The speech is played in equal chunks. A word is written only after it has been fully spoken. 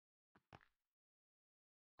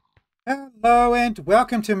Hello and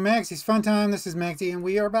welcome to Magzie's Fun Time. This is Magzie and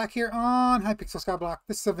we are back here on Hypixel Skyblock.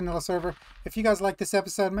 This is a vanilla server. If you guys like this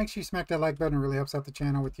episode, make sure you smack that like button. It really helps out the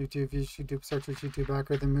channel with YouTube views, YouTube searches, YouTube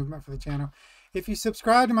algorithm movement for the channel. If you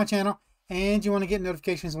subscribe to my channel and you want to get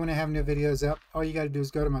notifications when I have new videos up, all you got to do is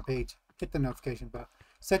go to my page, hit the notification bell,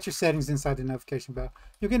 set your settings inside the notification bell.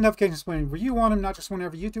 You'll get notifications whenever you want them, not just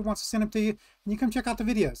whenever YouTube wants to send them to you. And you come check out the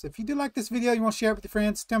videos. If you do like this video, you want to share it with your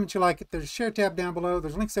friends, tell me that you like it. There's a share tab down below.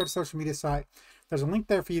 There's links there to social media site. There's a link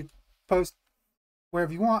there for you to post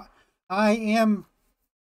wherever you want. I am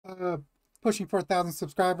pushing for 1,000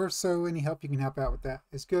 subscribers, so any help you can help out with that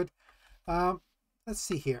is good. Let's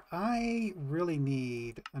see here. I really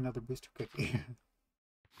need another booster cookie.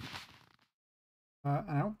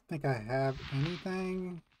 I don't think I have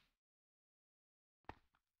anything.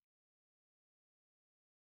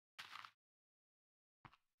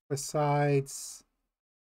 Besides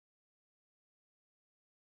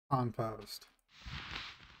compost.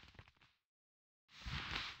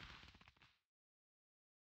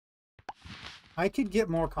 I could get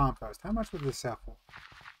more compost. How much would this sell for?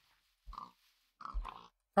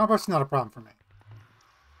 Compost is not a problem for me.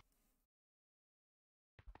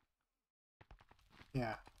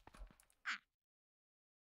 Yeah.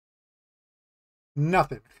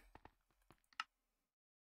 Nothing.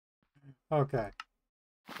 Okay.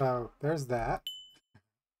 So there's that.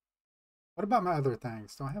 What about my other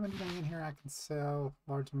things? Do I have anything in here I can sell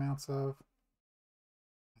large amounts of?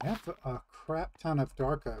 I have a crap ton of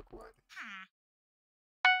dark oak wood.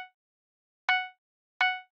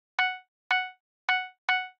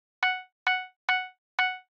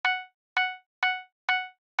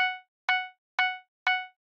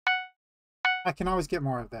 I can always get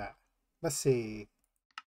more of that. Let's see.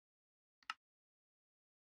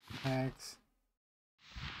 Eggs.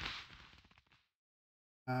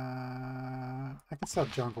 I can sell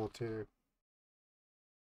jungle too.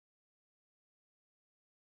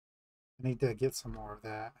 I need to get some more of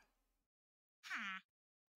that.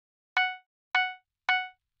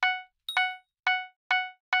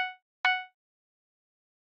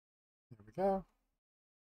 There we go.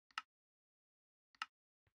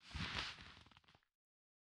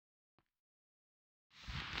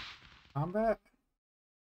 Combat.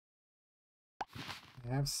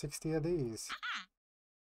 I have 60 of these.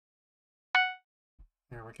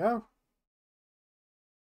 There we go.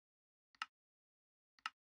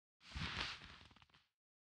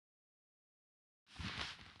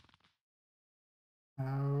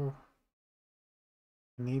 Oh,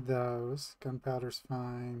 need those. Gunpowder's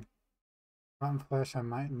fine. Rotten flesh I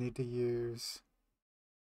might need to use.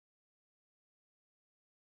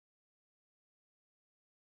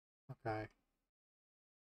 Okay.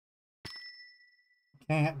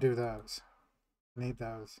 Can't do those. Need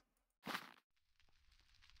those.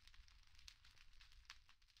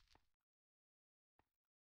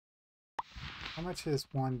 How much is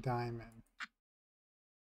one diamond?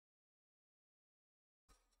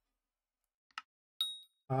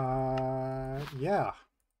 Yeah.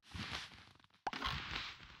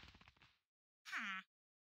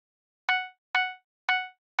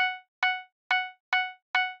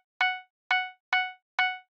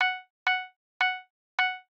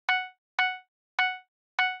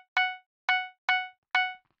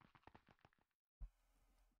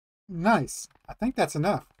 Nice. I think that's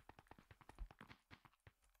enough.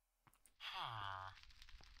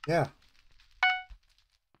 Yeah.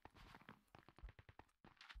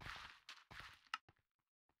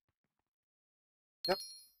 Yep.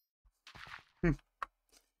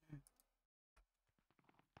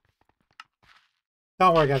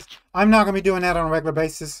 Don't worry, guys. I'm not going to be doing that on a regular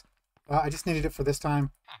basis. I just needed it for this time.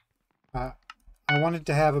 I wanted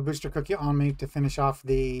to have a booster cookie on me to finish off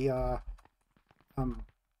the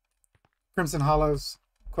Crimson Hollows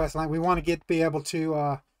questline. We want to be able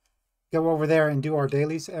to go over there and do our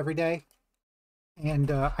dailies every day. And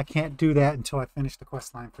I can't do that until I finish the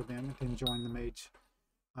questline for them and then join the mage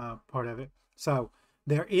part of it. So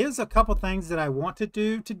there is a couple things that I want to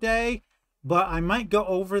do today, but I might go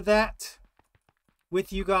over that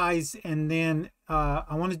with you guys, and then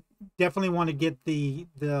I definitely want to get the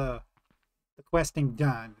questing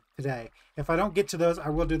done today. If I don't get to those, I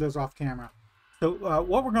will do those off camera. So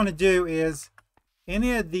what we're going to do is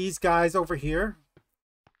any of these guys over here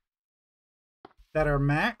that are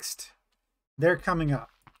maxed, they're coming up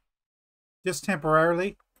just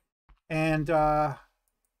temporarily, and I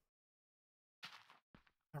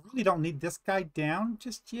really don't need this guy down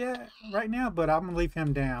just yet right now, but I'm gonna leave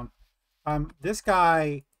him down. This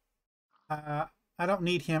guy, I I don't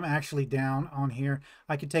need him actually down on here.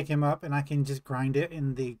 I could take him up and I can just grind it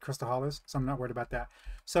in the Crystal Hollows, so I'm not worried about that.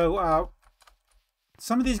 So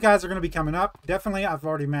some of these guys are going to be coming up. Definitely, I've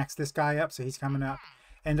already maxed this guy up, so he's coming up.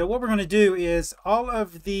 And what we're going to do is all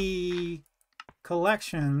of the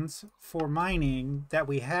collections for mining that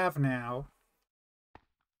we have now,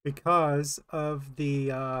 because of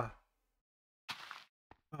the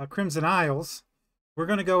Crimson Isles, we're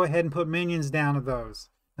going to go ahead and put minions down of those.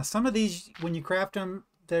 Now, some of these, when you craft them,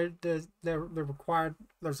 they're required.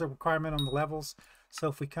 There's a requirement on the levels. So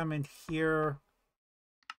if we come in here,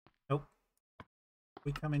 nope.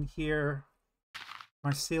 We come in here,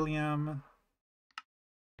 Mycelium.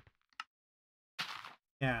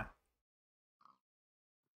 Yeah.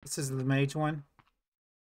 This is the mage one.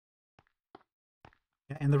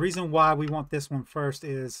 Yeah, and the reason why we want this one first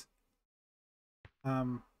is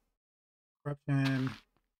corruption,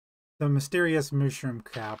 the mysterious mushroom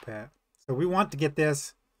cow pet. So we want to get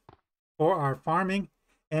this for our farming.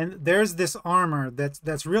 And there's this armor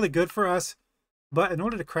that's really good for us. But in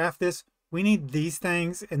order to craft this, we need these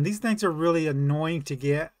things. And these things are really annoying to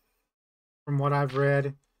get from what I've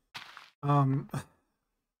read.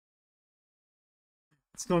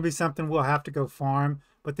 It's going to be something we'll have to go farm.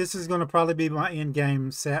 But this is going to probably be my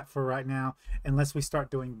in-game set for right now, unless we start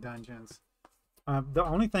doing dungeons. The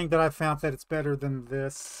only thing that I found that it's better than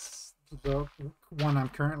this, the one I'm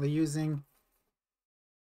currently using,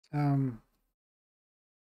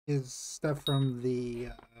 is stuff from the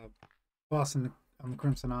boss on the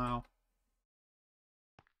Crimson Isle.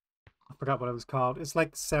 I forgot what it was called. It's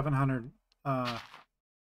like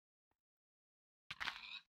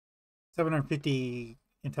 750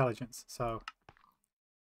 intelligence. So,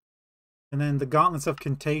 and then the gauntlets of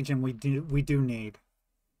contagion we do need.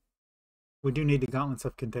 We do need the gauntlets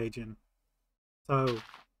of contagion. So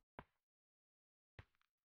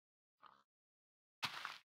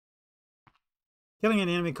killing an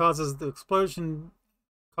enemy causes an explosion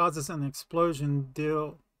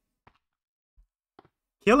deal.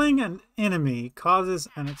 Killing an enemy causes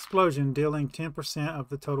an explosion, dealing 10% of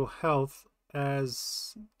the total health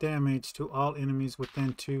as damage to all enemies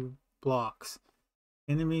within 2 blocks.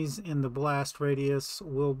 Enemies in the blast radius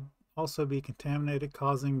will also be contaminated,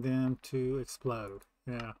 causing them to explode.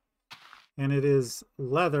 Yeah. And it is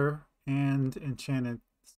leather and enchanted.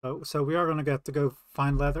 So we are going to have to go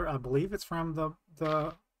find leather. I believe it's from the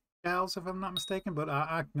gals, if I'm not mistaken, but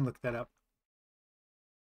I can look that up.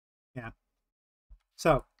 Yeah.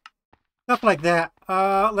 So stuff like that.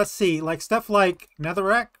 Let's see, like stuff like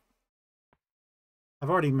netherrack. I've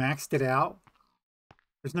already maxed it out.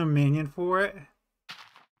 There's no minion for it.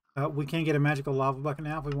 We can get a magical lava bucket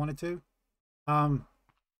now if we wanted to.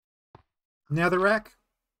 Netherrack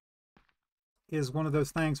is one of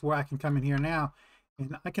those things where I can come in here now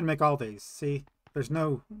and I can make all these. See, there's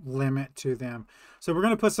no limit to them. So we're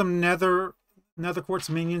going to put some nether quartz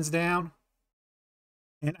minions down.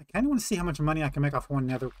 And I kind of want to see how much money I can make off one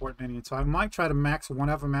nether quartz minion. So I might try to max one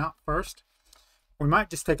of them out first. We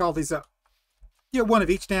might just take all these up, get one of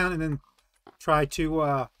each down, and then try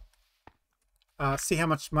to see how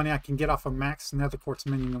much money I can get off a max nether quartz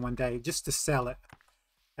minion in one day, just to sell it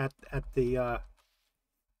at the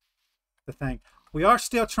thing. We are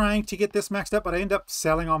still trying to get this maxed up, but I end up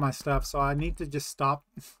selling all my stuff, so I need to just stop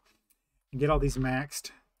and get all these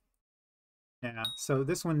maxed. Yeah, so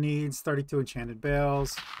this one needs 32 enchanted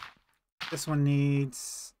bells. This one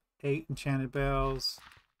needs 8 enchanted bells.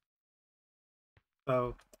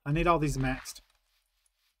 So I need all these maxed.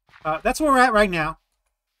 That's where we're at right now.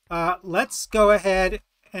 Let's go ahead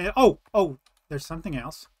and... Oh, there's something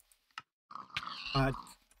else.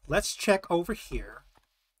 Let's check over here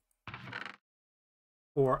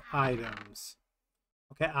for items.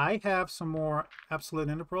 Okay, I have some more absolute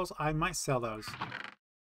ender pearls. I might sell those.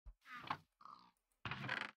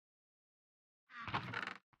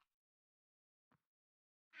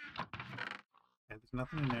 Okay, there's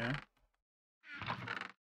nothing in there.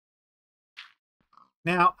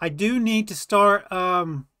 Now, I do need to start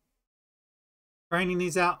grinding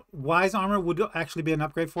these out. Wise armor would actually be an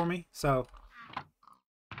upgrade for me, so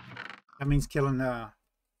that means killing the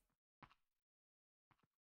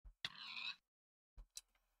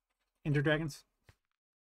ender dragons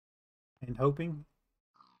and hoping.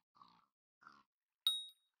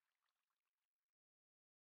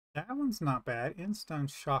 That one's not bad. Instone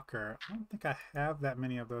shocker. I don't think I have that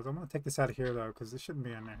many of those. I'm going to take this out of here, though, because this shouldn't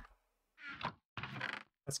be in there.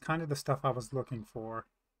 That's kind of the stuff I was looking for.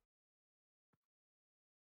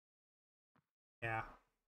 Yeah.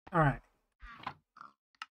 All right.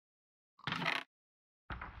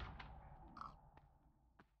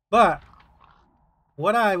 But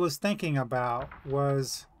what I was thinking about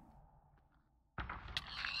was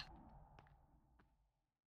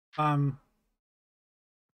let's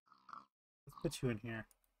put you in here.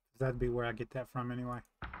 That'd be where I get that from anyway.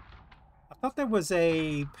 I thought there was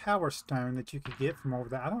a power stone that you could get from over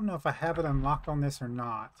there. I don't know if I have it unlocked on this or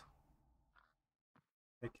not.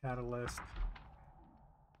 The catalyst.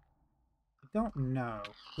 I don't know.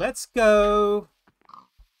 Let's go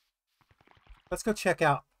check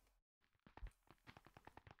out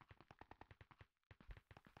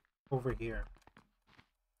over here.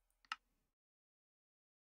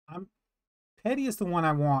 Petty is the one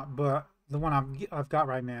I want, but the one I've got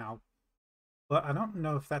right now. But I don't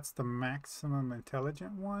know if that's the maximum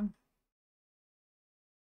intelligent one.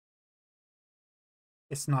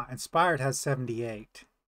 It's not. Inspired has 78.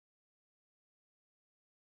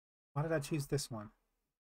 Why did I choose this one?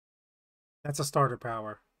 That's a starter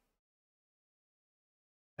power.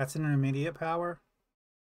 That's an intermediate power.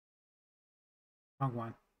 Wrong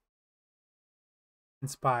one.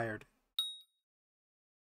 Inspired.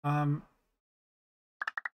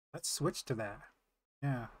 Let's switch to that.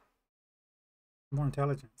 Yeah. More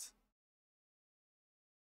intelligence.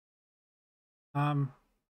 And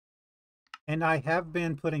I have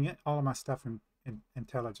been putting all of my stuff in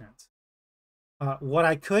intelligence. What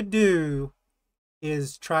I could do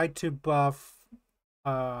is try to buff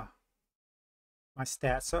my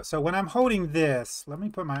stats. So when I'm holding this, let me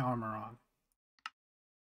put my armor on.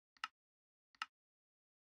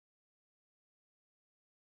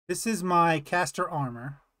 This is my caster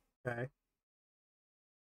armor. Okay.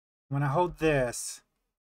 When I hold this,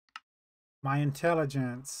 my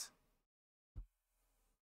intelligence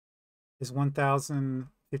is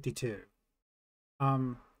 1052.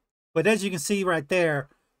 But as you can see right there,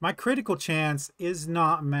 my critical chance is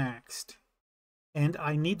not maxed. And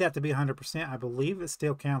I need that to be 100%. I believe it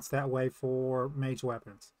still counts that way for mage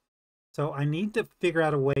weapons. So I need to figure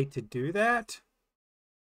out a way to do that.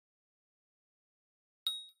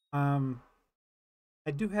 I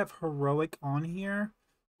do have heroic on here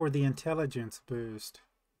for the intelligence boost.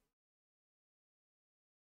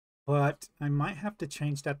 But I might have to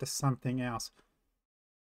change that to something else.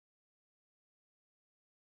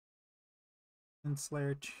 And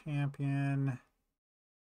Slayer champion.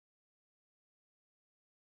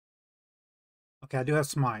 Okay, I do have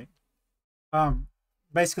smite.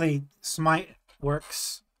 Basically, smite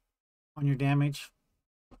works on your damage.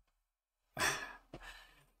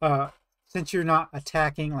 Since you're not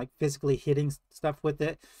attacking, like physically hitting stuff with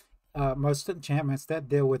it, most enchantments that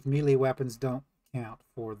deal with melee weapons don't count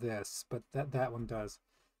for this, but that one does.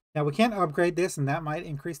 Now we can't upgrade this, and that might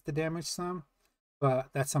increase the damage some, but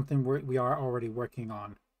that's something we are already working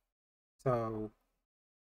on. So,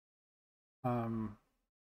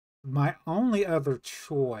 my only other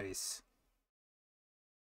choice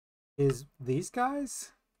is these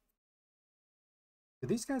guys. Do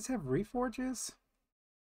these guys have reforges?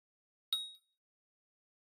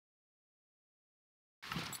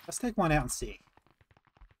 Let's take one out and see.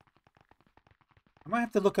 I might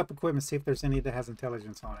have to look up equipment, see if there's any that has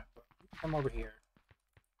intelligence on it. But come over here.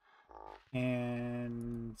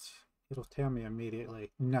 And it'll tell me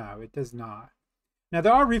immediately. No, it does not. Now,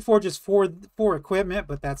 there are reforges for equipment,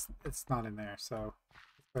 but it's not in there. So,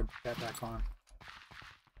 let's put that back on.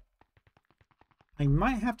 I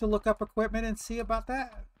might have to look up equipment and see about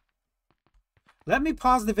that. Let me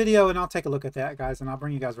pause the video and I'll take a look at that, guys, and I'll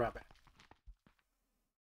bring you guys right back.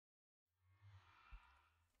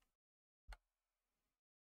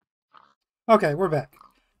 Okay, we're back.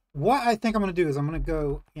 What I think I'm going to do is I'm going to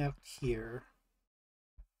go up here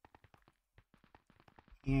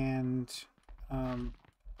and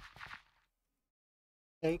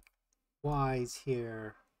take Y's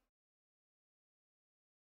here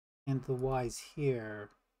and the Y's here,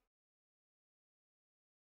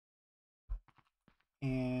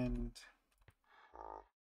 and oh,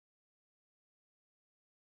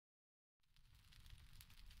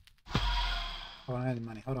 I don't have any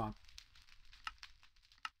money. Hold on.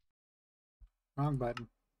 Wrong button.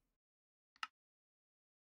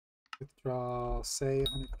 Withdraw, say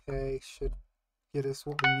 100k should get us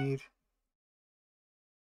what we need.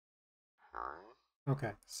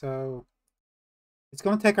 Okay, so it's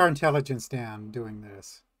going to take our intelligence down doing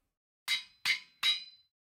this.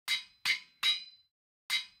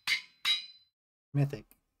 Mythic.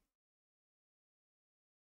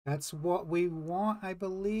 That's what we want, I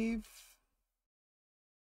believe.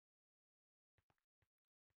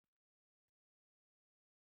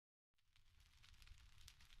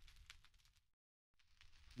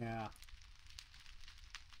 Yeah.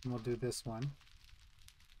 And we'll do this one.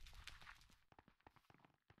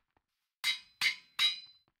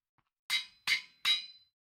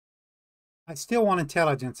 I still want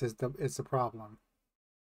intelligence is the problem.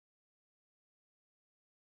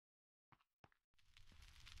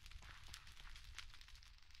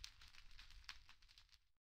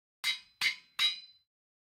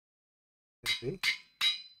 Maybe.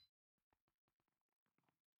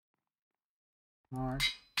 Mark.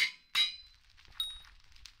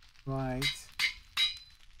 Right.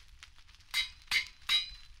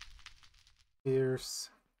 Fierce.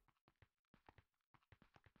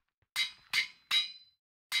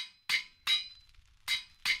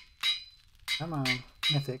 Come on.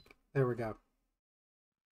 Mythic. There we go.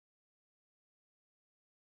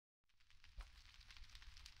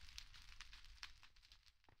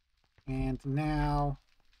 And now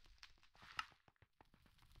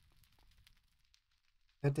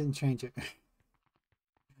that didn't change it.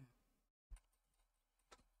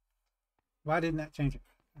 Why didn't that change it?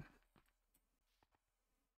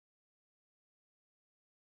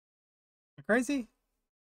 Crazy?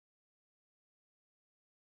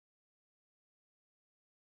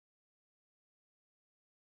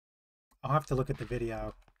 I'll have to look at the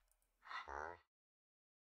video.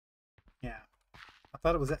 Yeah. I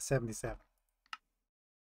thought it was at 77.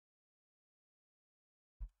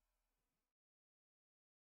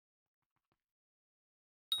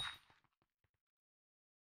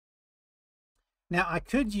 Now, I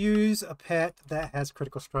could use a pet that has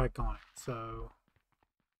critical strike on it, so...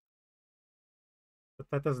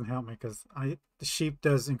 But that doesn't help me, because the sheep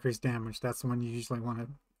does increase damage. That's the one you usually want to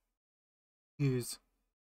use.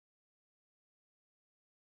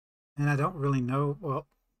 And I don't really know... Well,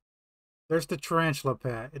 there's the tarantula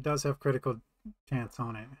pet. It does have critical chance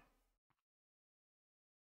on it.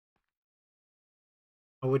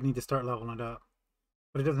 I would need to start leveling it up.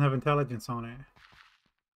 But it doesn't have intelligence on it.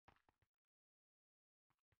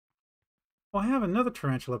 Well, I have another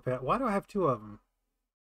tarantula pet. Why do I have two of them?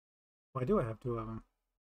 Why do I have two of them?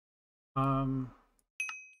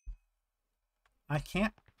 I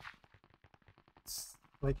can't,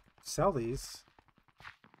 like, sell these.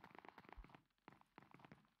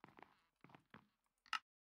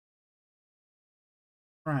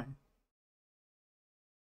 Right.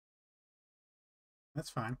 That's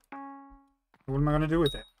fine. What am I going to do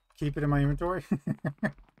with it? Keep it in my inventory?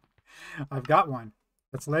 I've got one.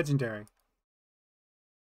 That's legendary.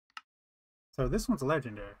 So this one's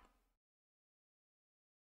legendary.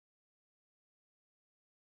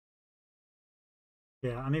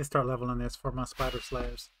 Yeah, I need to start leveling this for my spider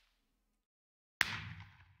slayers.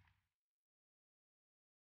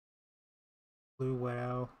 Blue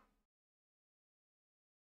whale.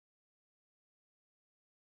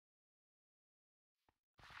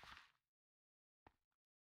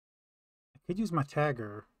 I could use my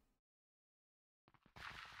tagger.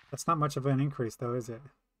 That's not much of an increase though, is it?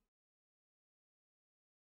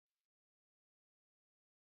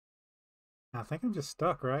 I think I'm just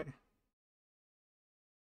stuck, right?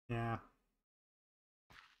 Yeah.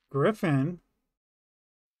 Griffin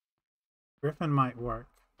might work.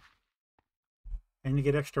 And you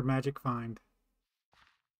get extra magic find.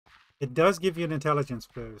 It does give you an intelligence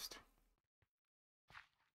boost.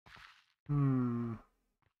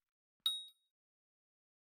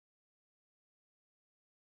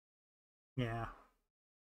 Yeah.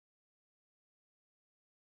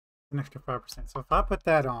 An extra 5%. So if I put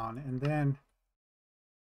that on and then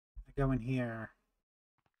I go in here,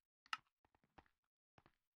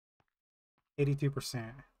 82%.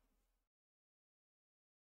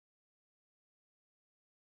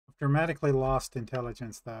 I've dramatically lost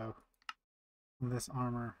intelligence though on this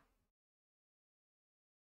armor.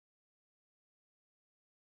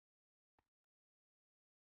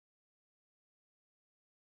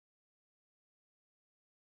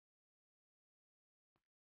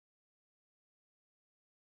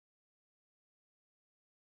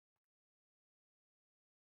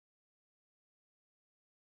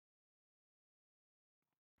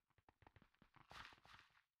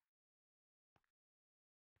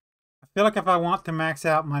 I feel like if I want to max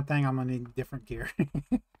out my thing, I'm gonna need different gear.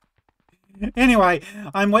 Anyway,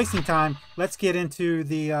 I'm wasting time. Let's get into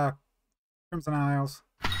the Crimson Isles.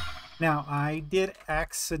 Now, I did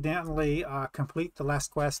accidentally complete the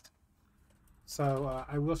last quest, so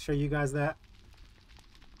I will show you guys that.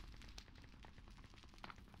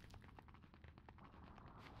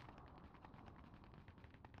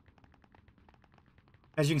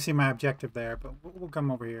 As you can see, my objective there, but we'll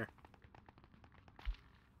come over here.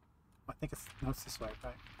 I think it's, no, it's this way,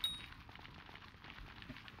 right?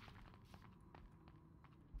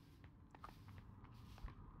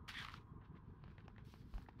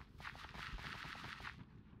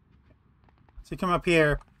 So you come up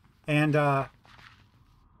here, and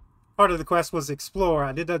part of the quest was explore.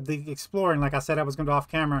 I did the exploring, like I said I was going to do off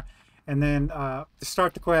camera. And then to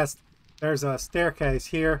start the quest, there's a staircase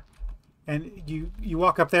here. And you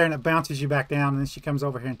walk up there and it bounces you back down, and then she comes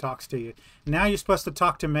over here and talks to you. Now you're supposed to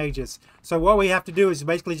talk to mages. So what we have to do is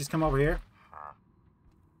basically just come over here.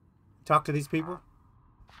 Talk to these people.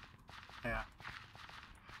 Yeah.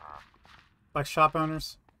 Like shop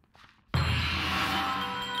owners.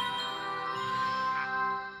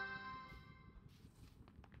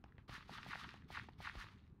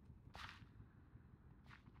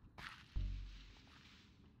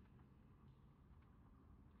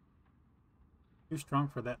 Too strong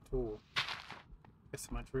for that tool. Guess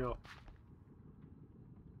so much real.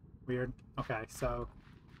 Weird. Okay, so.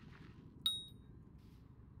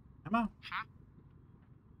 Come on.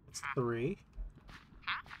 It's 3.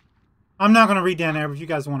 I'm not going to read down there, but if you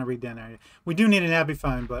guys want to read down there. We do need an Abbey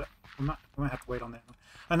phone, but we might have to wait on that one.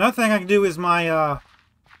 Another thing I can do is my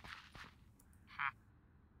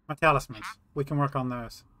my talismans. We can work on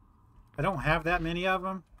those. I don't have that many of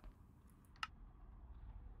them.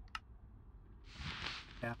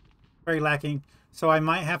 Yeah, very lacking. So I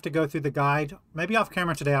might have to go through the guide. Maybe off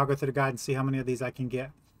camera today I'll go through the guide and see how many of these I can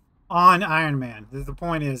get. On Ironman. The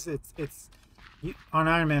point is, on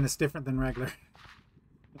Ironman it's different than regular.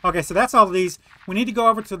 Okay, so that's all of these. We need to go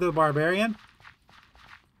over to the Barbarian.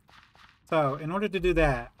 So, in order to do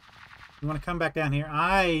that, you want to come back down here.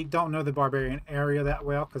 I don't know the Barbarian area that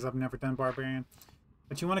well because I've never done Barbarian.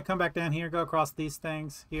 But you want to come back down here, go across these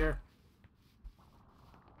things here.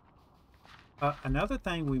 Another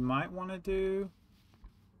thing we might want to do...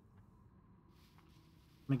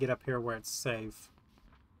 Let me get up here where it's safe.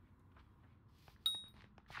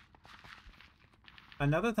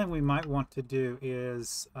 Another thing we might want to do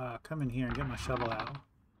is come in here and get my shovel out.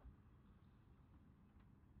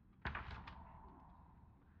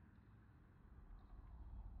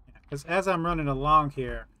 Because as I'm running along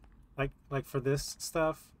here, like for this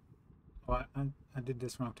stuff, oh, I did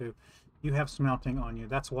this wrong too. You have smelting on you.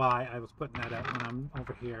 That's why I was putting that up when I'm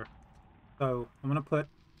over here. So I'm going to put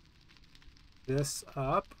this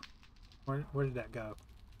up. Where did that go?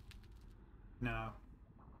 No.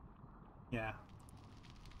 Yeah.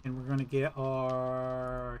 And we're going to get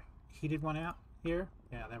our heated one out here.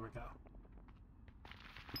 Yeah, there we go.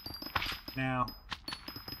 Now,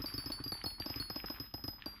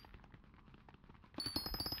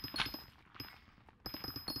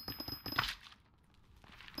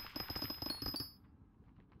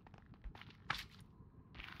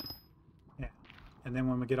 yeah. And then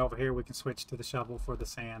when we get over here, we can switch to the shovel for the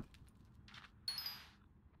sand.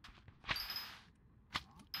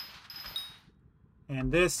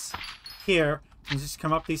 And this here, you just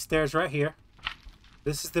come up these stairs right here.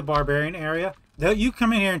 This is the Barbarian area. You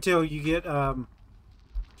come in here until you get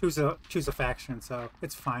choose a faction, so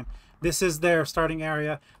it's fine. This is their starting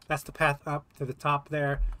area. That's the path up to the top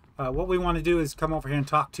there. What we want to do is come over here and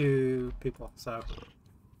talk to people. So,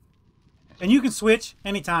 and you can switch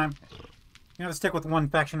anytime. You have to stick with one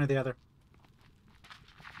faction or the other.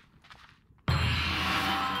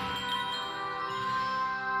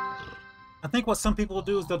 I think what some people will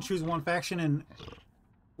do is they'll choose one faction and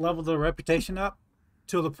level their reputation up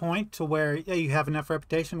to the point to where, yeah, you have enough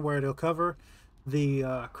reputation where it'll cover the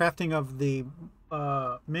crafting of the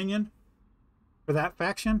minion for that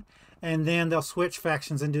faction, and then they'll switch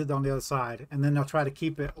factions and do it on the other side, and then they'll try to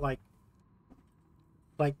keep it like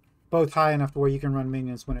both high enough to where you can run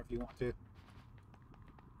minions whenever you want to.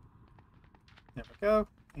 There we go.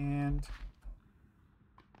 And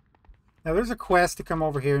now there's a quest to come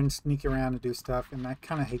over here and sneak around and do stuff, and I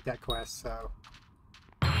kind of hate that quest, so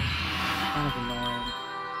kind of annoying.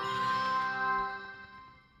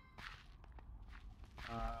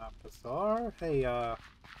 Bizarre. Hey,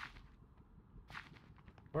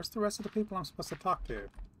 where's the rest of the people I'm supposed to talk to?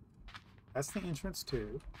 That's the entrance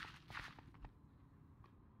too.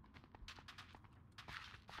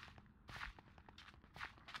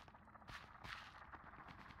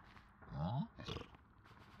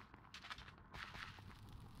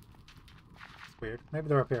 Weird. Maybe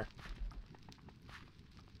they're up here.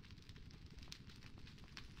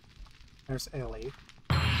 There's Ellie.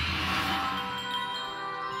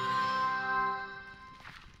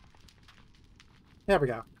 There we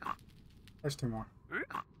go. There's 2 more.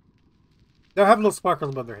 They'll have little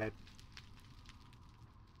sparkles above their head.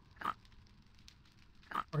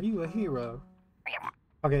 Are you a hero?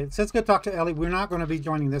 Okay, so let's go talk to Ellie. We're not going to be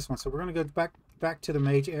joining this one, so we're going to go back to the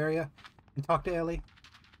mage area and talk to Ellie.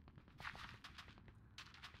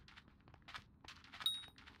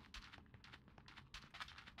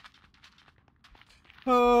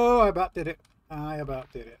 Oh, I about did it. I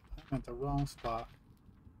about did it. I'm at the wrong spot.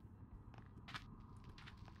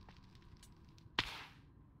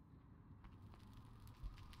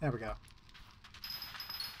 There we go.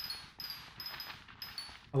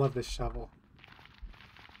 I love this shovel.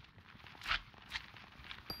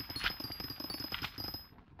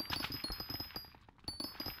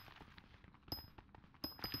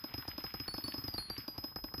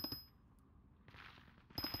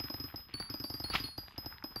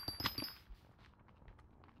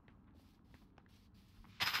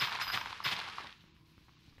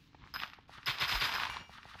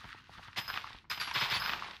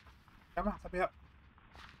 Come on, let me up.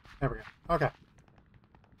 There we go. Okay.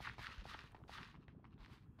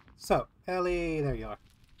 So, Ellie, there you are.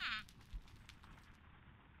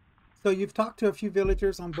 So you've talked to a few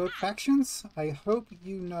villagers on both factions. I hope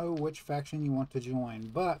you know which faction you want to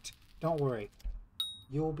join, but don't worry.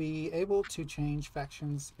 You'll be able to change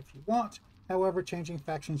factions if you want. However, changing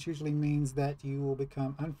factions usually means that you will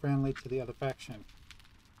become unfriendly to the other faction.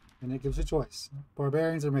 And it gives a choice.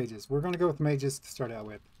 Barbarians or mages. We're going to go with mages to start out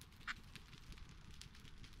with.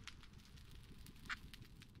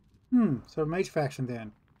 So mage faction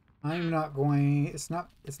then. I'm not going, it's not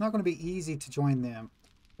going to be easy to join them.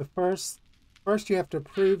 The first you have to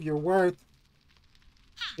prove your worth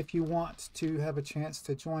if you want to have a chance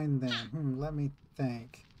to join them. Let me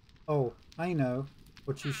think. Oh, I know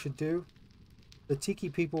what you should do. The Tiki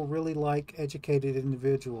people really like educated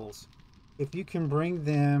individuals. If you can bring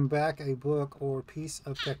them back a book or piece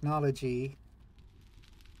of technology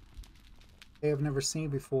they have never seen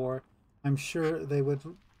before, I'm sure they will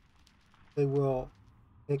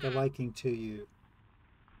take a liking to you.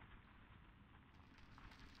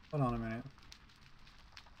 Hold on a minute.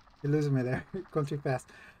 You're losing me there. Going too fast.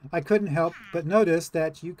 I couldn't help but notice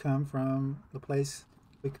that you come from the place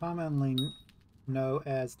we commonly know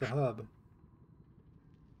as the Hub.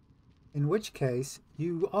 In which case,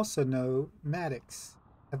 you also know Maddox.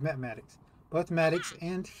 I've met Maddox. Both Maddox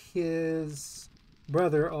and his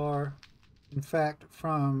brother are, in fact,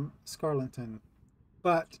 from Scarleton.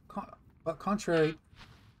 But contrary...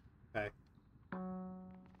 Okay.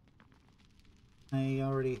 I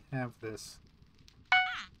already have this.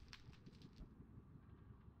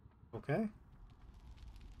 Okay.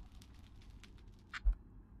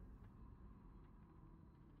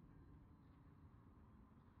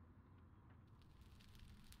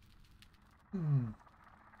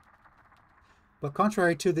 But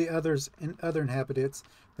contrary to the others and other inhabitants,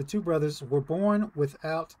 the two brothers were born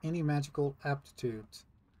without any magical aptitudes.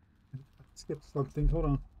 I skipped something. Hold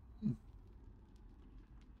on.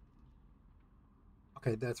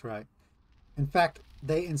 Okay, that's right. In fact,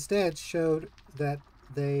 they instead showed that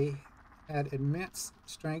they had immense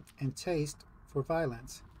strength and taste for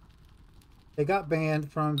violence. They got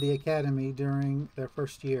banned from the academy during their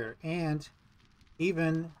first year and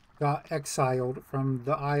even got exiled from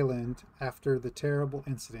the island after the terrible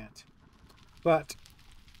incident. But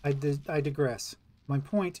I digress. My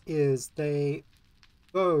point is they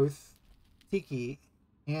both Tiki,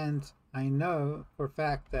 and I know for a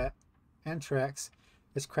fact that Antrax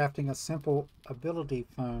is crafting a simple ability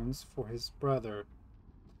phones for his brother.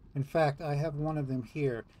 In fact, I have one of them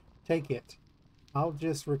here. Take it. I'll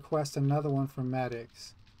just request another one from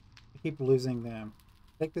Maddox. I keep losing them.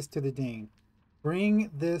 Take this to the Dean.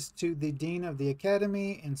 Bring this to the Dean of the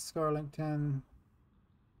Academy in Scarleton.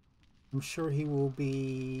 I'm sure he will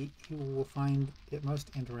find it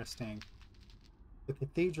most interesting. The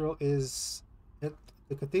cathedral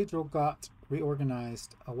got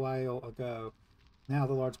reorganized a while ago. Now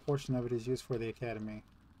the large portion of it is used for the academy.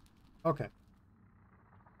 Okay.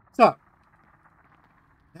 So,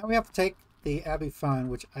 now we have to take the Abbey phone,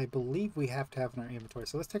 which I believe we have to have in our inventory.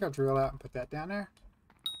 So let's take our drill out and put that down there.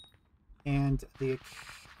 And I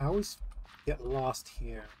always get lost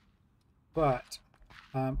here. But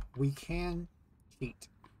we can cheat.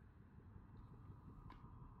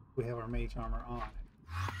 We have our mage armor on.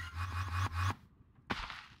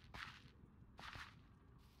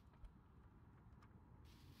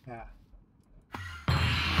 Yeah.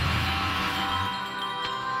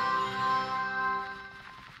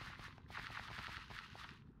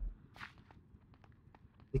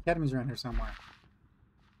 The academy's around here somewhere.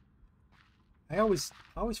 I always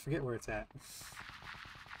forget where it's at. I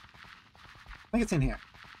think it's in here.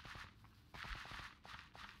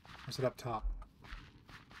 Or is it up top?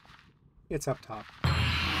 It's up top.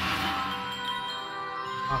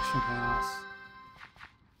 Auction house.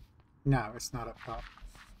 No, it's not up top.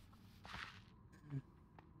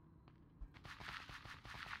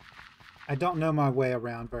 I don't know my way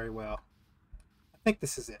around very well. I think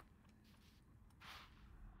this is it.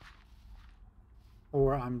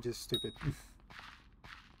 Or I'm just stupid.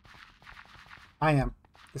 I am.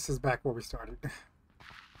 This is back where we started.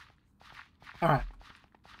 Alright.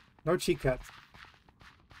 No cheat cuts.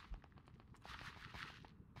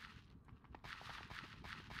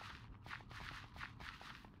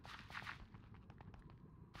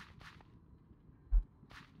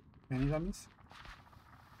 Any dummies?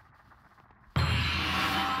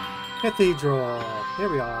 Cathedral. Here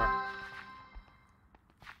we are.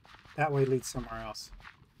 That way leads somewhere else.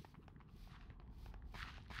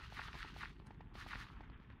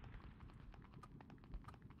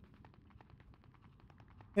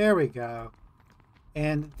 There we go.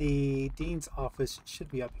 And the dean's office should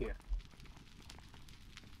be up here.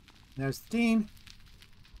 There's the dean.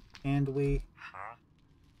 And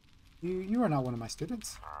you are not one of my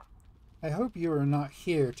students. I hope you are not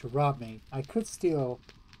here to rob me. I could still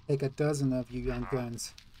take a dozen of you young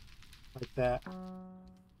guns like that.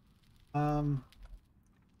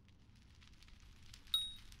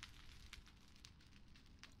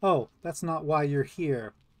 Oh, that's not why you're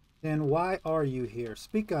here. Then why are you here?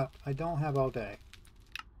 Speak up. I don't have all day.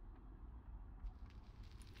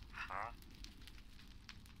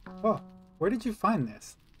 Oh, where did you find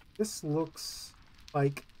this? This looks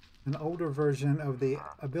like an older version of the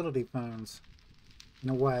ability phones, in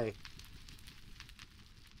a way.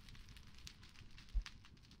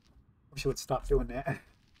 Wish I would stop doing that.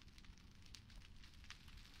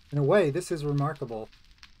 In a way, this is remarkable.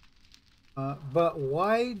 But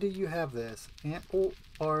why do you have this? And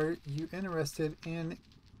are you interested in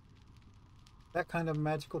that kind of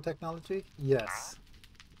magical technology? Yes.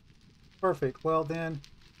 Perfect. Well then,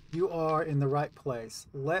 you are in the right place.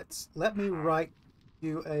 Let me write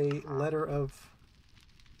you a letter of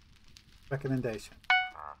recommendation.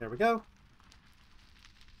 There we go.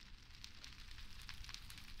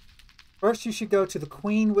 First, you should go to the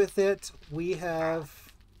Queen with it. We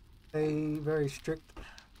have a very strict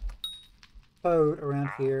code around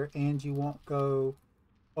here, and you won't go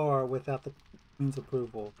far without the Queen's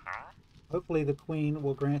approval. Hopefully the Queen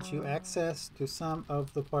will grant you access to some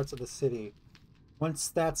of the parts of the city. Once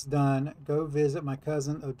that's done, go visit my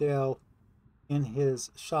cousin Odell in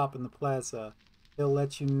his shop in the plaza. He'll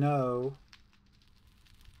let him know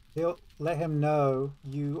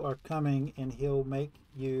you are coming, and he'll make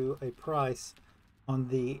you a price on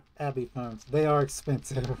the Abbey phones. They are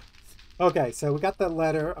expensive. Okay, so we got the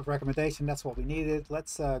letter of recommendation. That's what we needed.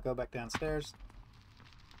 Let's go back downstairs.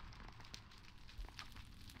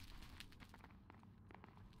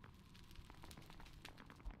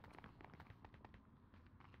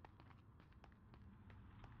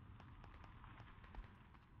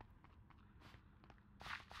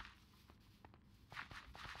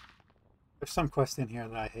 There's some quest in here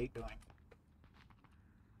that I hate doing.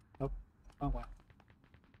 Nope. Oh well.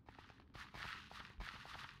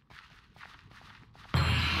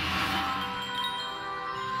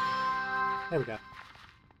 There we go.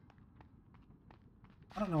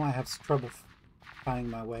 I don't know why I have trouble finding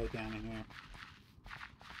my way down in here.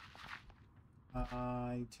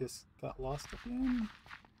 I just got lost again.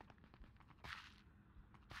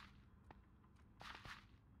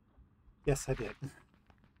 Yes, I did.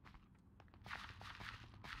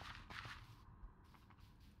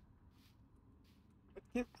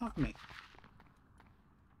 Get off me.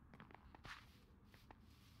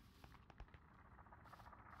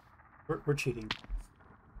 We're cheating.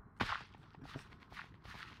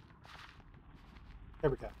 There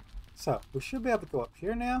we go. So, we should be able to go up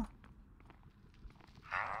here now.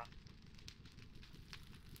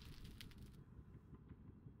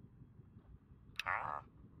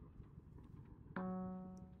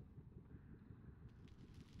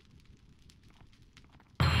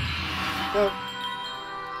 Go.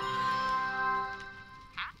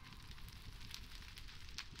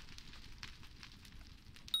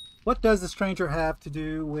 What does the stranger have to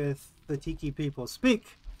do with the Tiki people?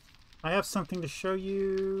 Speak! I have something to show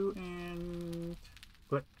you, and...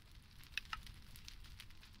 Click.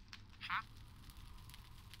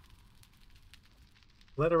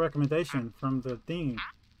 Letter recommendation from the Dean.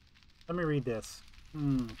 Let me read this.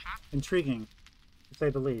 Intriguing, to say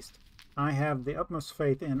the least. I have the utmost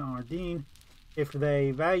faith in our Dean. If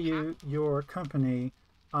they value your company,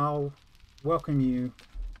 I'll welcome you.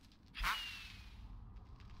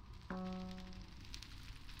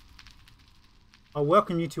 I'll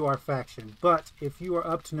welcome you to our faction, but if you are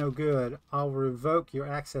up to no good, I'll revoke your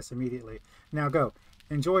access immediately. Now go.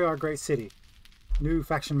 Enjoy our great city. New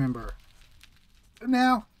faction member.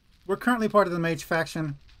 Now, we're currently part of the mage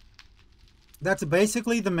faction. That's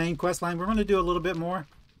basically the main quest line. We're going to do a little bit more.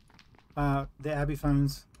 The Abbey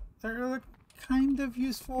phones. They're kind of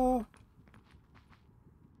useful.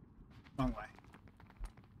 Wrong way.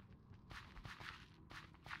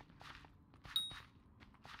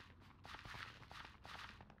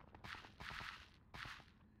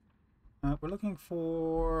 We're looking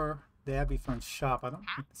for the Abbey phone shop. I don't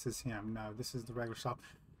think this is him. No, this is the regular shop.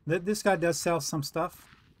 This guy does sell some stuff,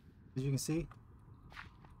 as you can see.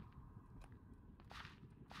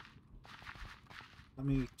 Let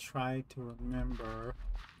me try to remember.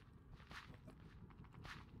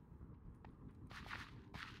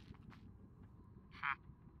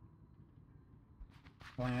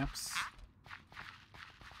 Lamps.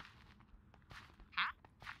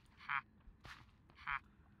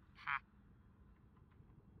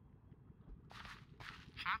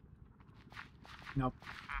 Nope.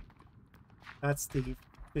 That's the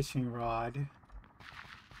fishing rod.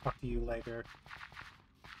 Talk to you later.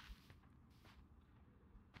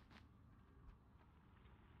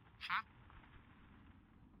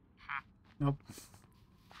 Nope.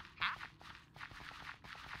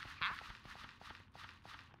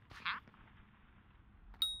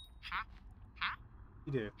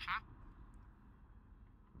 You do.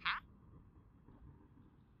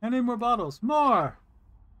 I need more bottles. More!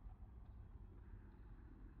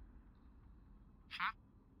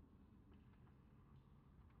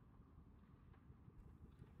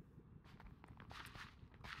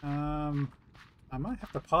 I might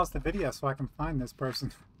have to pause the video so I can find this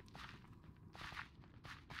person.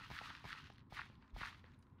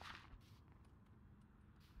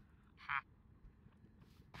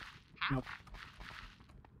 Nope.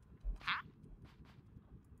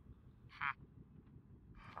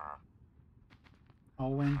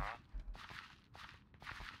 Owen.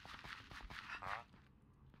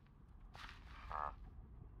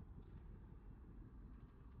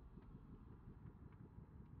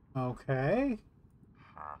 Okay.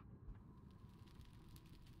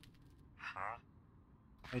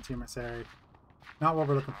 Mercenary. Not what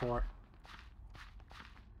we're looking for.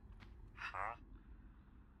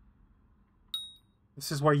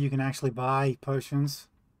 This is where you can actually buy potions.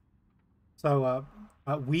 So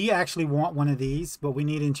we actually want one of these, but we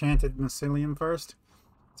need enchanted mycelium first.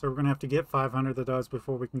 So we're going to have to get 500 of those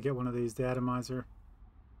before we can get one of these, the atomizer.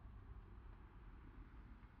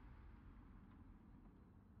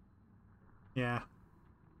 Yeah.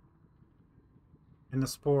 And the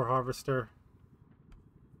spore harvester.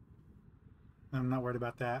 I'm not worried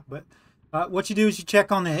about that. But what you do is you check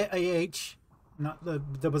on the AH, not the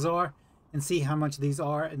bazaar, and see how much these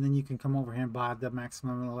are, and then you can come over here and buy the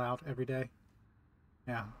maximum allowed every day.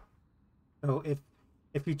 Yeah. So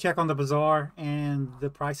if you check on the bazaar and the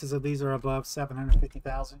prices of these are above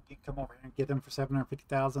 750,000, you can come over here and get them for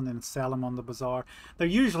 750,000 and sell them on the bazaar. They're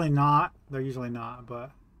usually not. But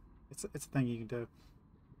it's a thing you can do.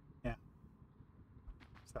 Yeah.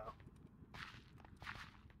 So.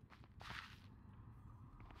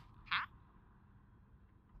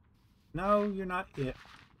 No, you're not it.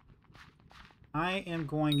 I am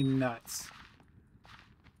going nuts.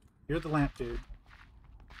 You're the lamp dude.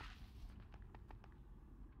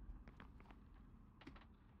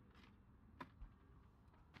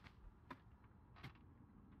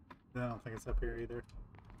 I don't think it's up here either.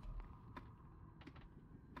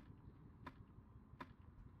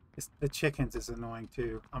 The chickens is annoying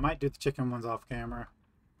too. I might do the chicken ones off camera.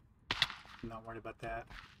 I'm not worried about that.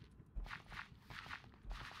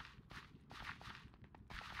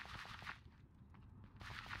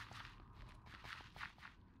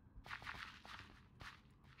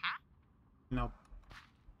 Nope.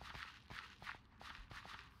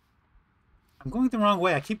 I'm going the wrong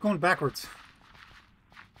way. I keep going backwards.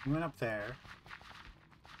 I went up there.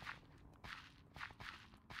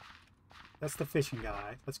 That's the fishing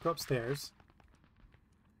guy. Let's go upstairs.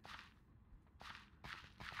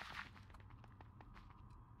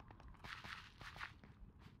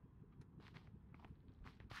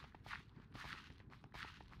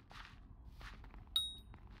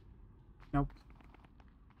 Nope.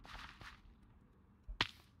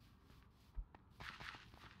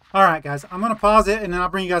 Alright guys, I'm going to pause it and then I'll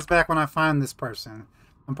bring you guys back when I find this person.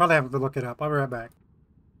 I'm probably having to look it up. I'll be right back.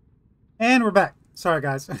 And we're back. Sorry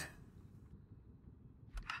guys.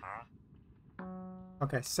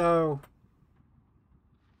 Okay, so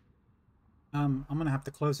I'm going to have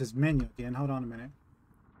to close his menu again. Hold on a minute.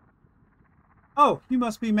 Oh, you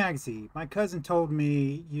must be Magzie. My cousin told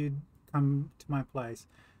me you'd come to my place.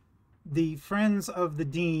 The friends of the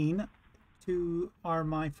dean are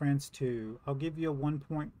my friends too. I'll give you a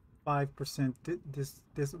 1.5%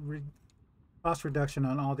 cost reduction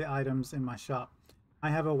on all the items in my shop. I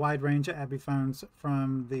have a wide range of Abbey phones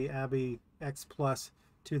from the Abbey X Plus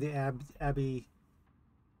to the Abbey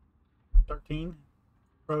 13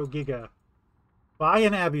 Pro Giga. Buy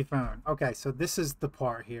an Abbey phone. Okay, so this is the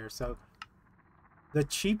part here. So the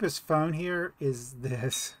cheapest phone here is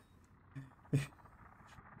this.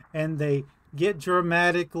 and they get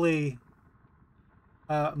dramatically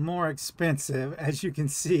more expensive, as you can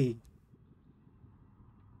see.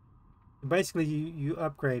 Basically, you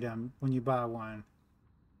upgrade them when you buy one.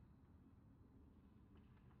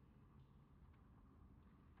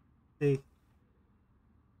 See?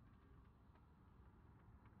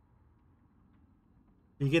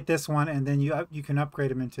 You get this one, and then you can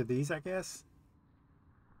upgrade them into these, I guess.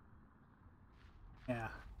 Yeah.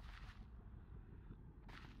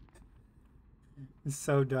 It's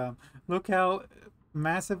so dumb. Look how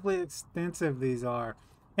massively extensive these are.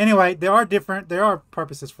 Anyway, there are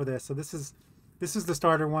purposes for this. So this is the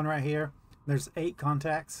starter one right here. There's 8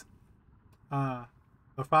 contacts. Or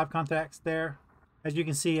 5 contacts there. As you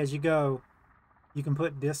can see, as you go, you can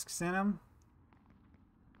put discs in them.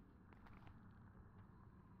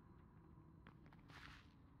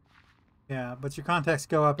 Yeah, but your contacts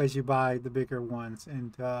go up as you buy the bigger ones.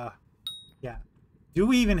 And yeah. Do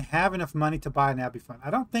we even have enough money to buy an Abby phone? I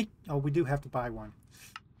don't think... Oh, we do have to buy one.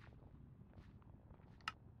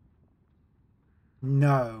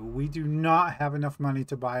 No, we do not have enough money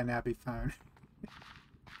to buy an Abby phone.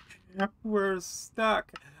 We're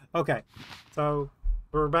stuck. Okay, so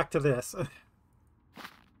we're back to this.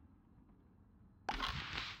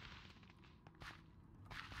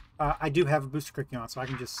 I do have a booster cookie on, so I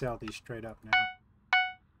can just sell these straight up now.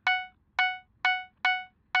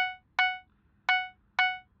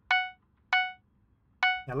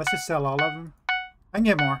 Yeah, let's just sell all of them. I can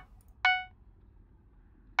get more.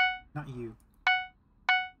 Not you.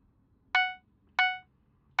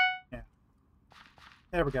 Yeah.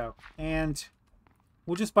 There we go. And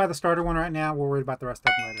we'll just buy the starter one right now. We'll worry about the rest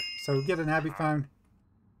of them later. So get an Abby phone.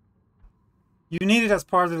 You need it as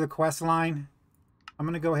part of the quest line. I'm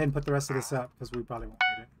going to go ahead and put the rest of this up because we probably won't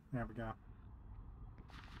need it. There we go.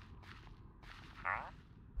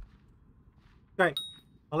 Great.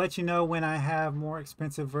 I'll let you know when I have more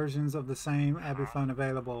expensive versions of the same Abby phone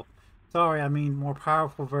available. Sorry, I mean more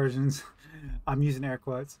powerful versions. I'm using air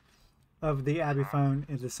quotes of the Abby phone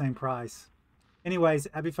at the same price. Anyways,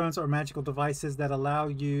 Abby phones are magical devices that allow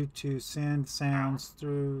you to send sounds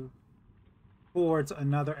towards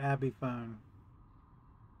another Abby phone.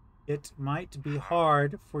 It might be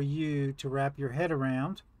hard for you to wrap your head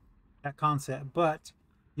around that concept, but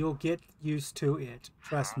you'll get used to it.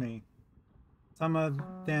 Trust me. Some of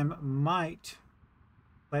them might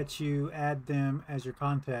let you add them as your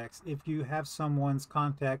contacts. If you have someone's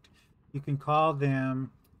contact, you can call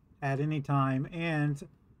them at any time, and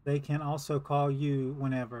they can also call you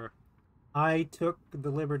whenever. I took the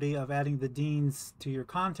liberty of adding the deans to your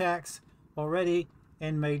contacts already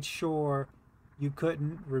and made sure you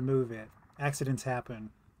couldn't remove it. Accidents happen.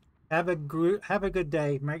 Have a good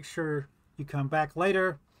day. Make sure you come back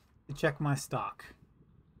later to check my stock.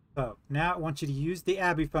 So now I want you to use the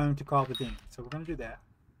Abby phone to call the dean. So we're going to do that.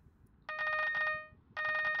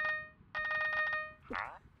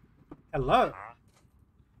 Hello.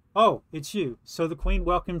 Oh, it's you. So the Queen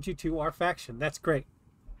welcomed you to our faction. That's great.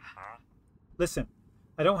 Listen,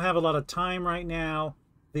 I don't have a lot of time right now.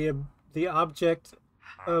 The object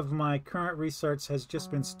of my current research has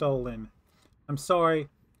just been stolen. I'm sorry,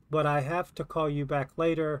 but I have to call you back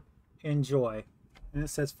later. Enjoy. And it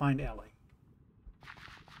says find Ellie.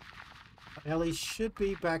 Ellie should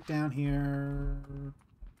be back down here.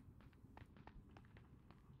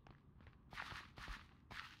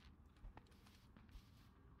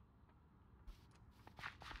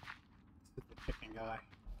 This is the chicken guy.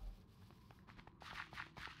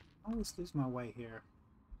 I always lose my way here.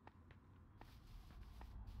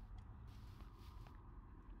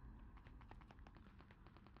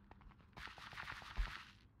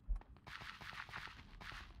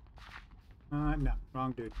 No,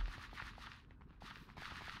 wrong dude.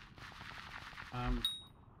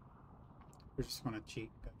 We're just gonna cheat.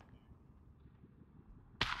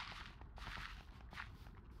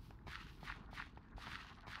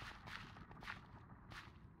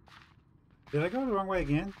 Did I go the wrong way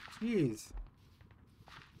again? Jeez.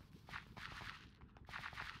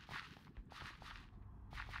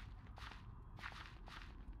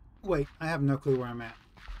 Wait, I have no clue where I'm at.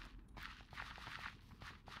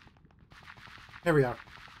 Here we are.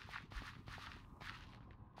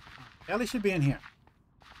 Ellie should be in here.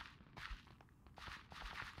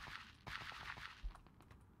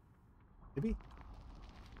 Maybe.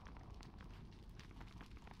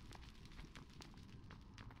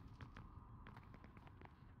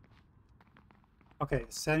 Okay,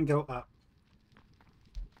 set and go up.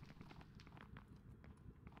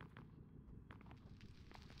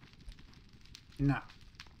 No.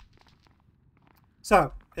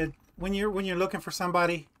 So when you're looking for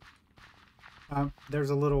somebody, There's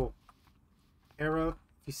a little arrow.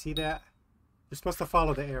 If you see that, you're supposed to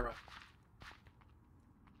follow the arrow.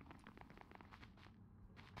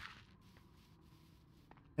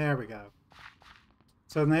 There we go.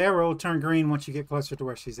 So the arrow will turn green once you get closer to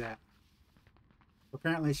where she's at.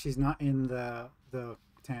 Apparently she's not in the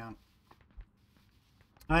town.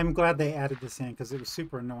 I'm glad they added this in because it was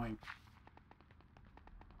super annoying.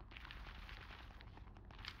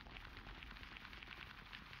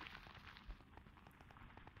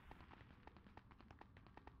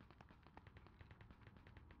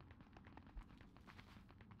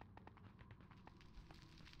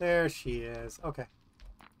 There she is. Okay.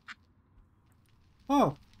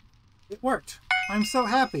 Oh, it worked. I'm so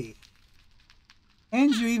happy.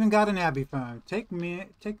 And you even got an Abby phone. Take my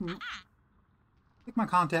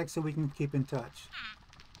contact so we can keep in touch.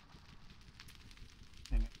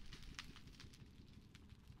 Dang it.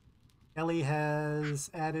 Ellie has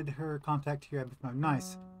added her contact to your Abby phone.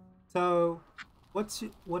 Nice. So, what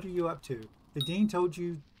are you up to? The dean told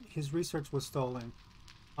you his research was stolen.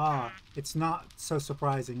 Ah, it's not so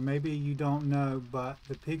surprising. Maybe you don't know, but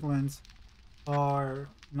the piglins are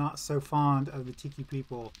not so fond of the Tiki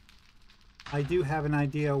people. I do have an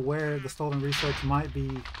idea where the stolen research might be.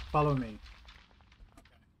 Follow me.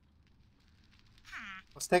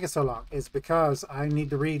 What's taking so long is because I need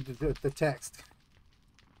to read the text.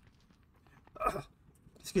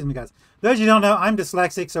 Excuse me, guys. Those of you who don't know, I'm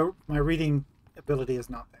dyslexic, so my reading ability is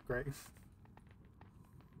not that great.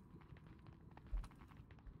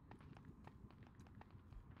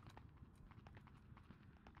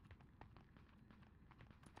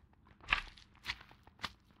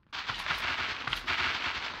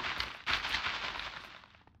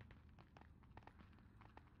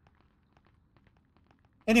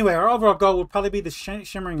 Anyway, our overall goal will probably be the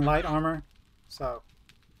shimmering light armor. So,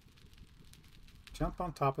 jump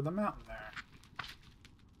on top of the mountain there.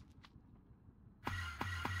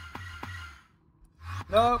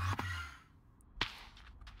 Nope.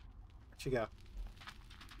 Where'd she go?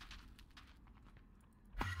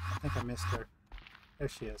 I think I missed her. There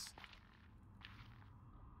she is.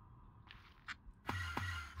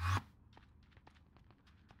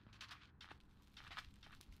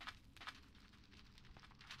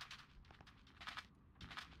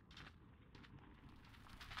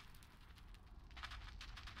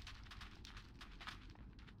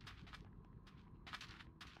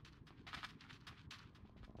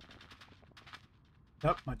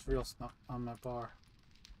 Nope, my drill's not on my bar.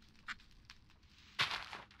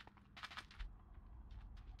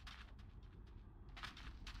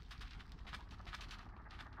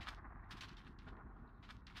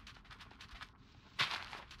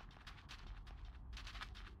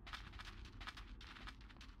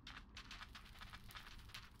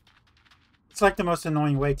 It's like the most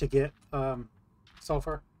annoying way to get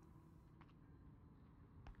sulfur.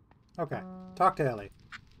 Okay, talk to Ellie.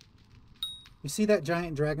 You see that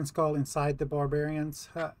giant dragon skull inside the barbarians?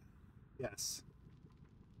 Huh. Yes.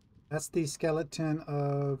 That's the skeleton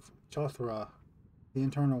of Chothra, the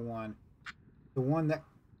internal one. The one that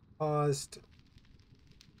caused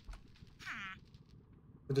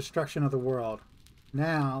the destruction of the world.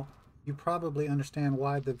 Now, you probably understand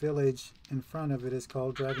why the village in front of it is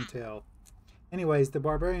called Dragontail. Anyways, the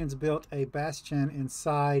barbarians built a bastion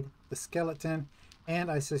inside the skeleton,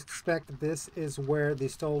 and I suspect this is where the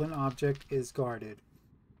stolen object is guarded.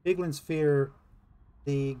 Piglins fear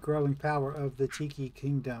the growing power of the Tiki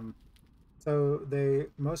Kingdom, so they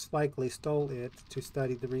most likely stole it to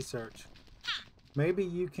study the research. Maybe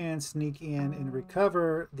you can sneak in and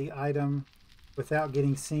recover the item without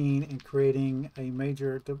getting seen and creating a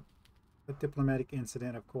major diplomatic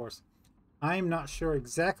incident, of course. I'm not sure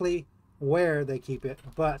exactly where they keep it,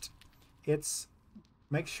 but it's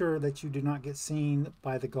make sure that you do not get seen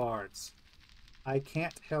by the guards. I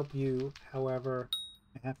can't help you, however.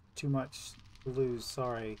 I have too much to lose,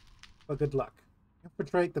 sorry. But good luck.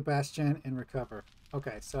 Infiltrate the bastion and recover.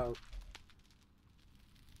 Okay, so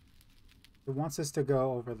it wants us to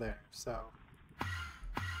go over there, so.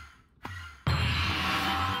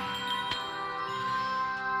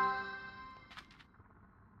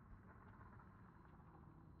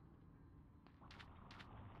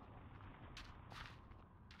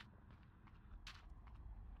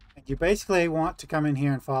 You basically want to come in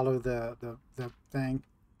here and follow the thing,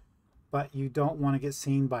 but you don't want to get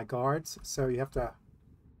seen by guards, so you have to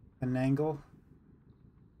finagle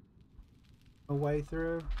a way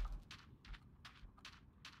through.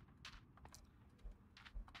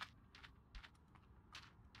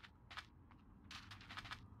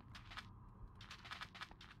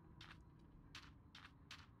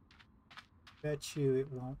 Bet you it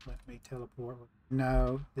won't let me teleport.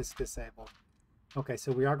 No, it's disabled. Okay,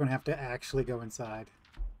 so we are going to have to actually go inside.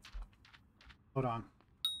 Hold on.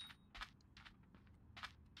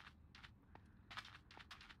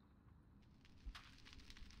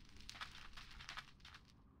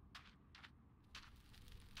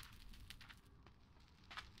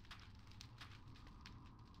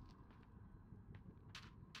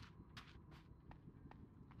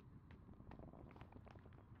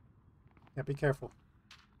 Yeah, be careful.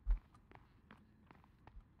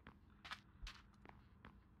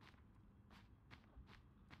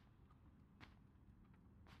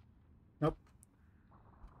 Nope.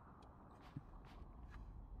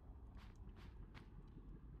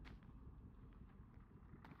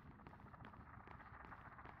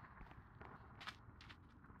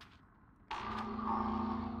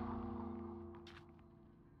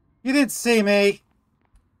 You didn't see me.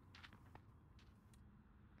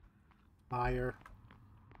 Liar.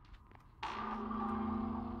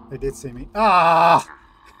 They did see me. Ah!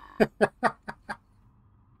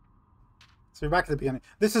 So we're back at the beginning.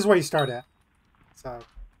 This is where you start at. So.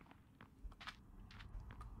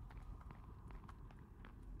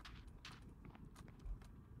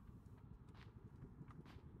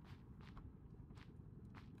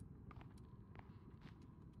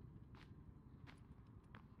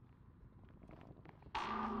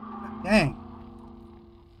 Dang.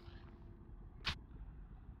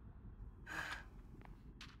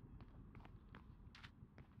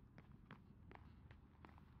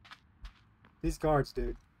 These guards,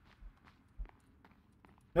 dude.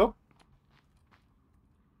 Nope.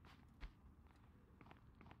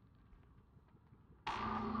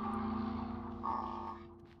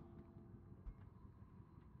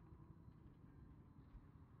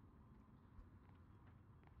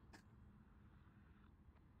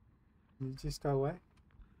 You just go away?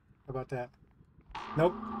 How about that?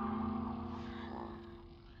 Nope.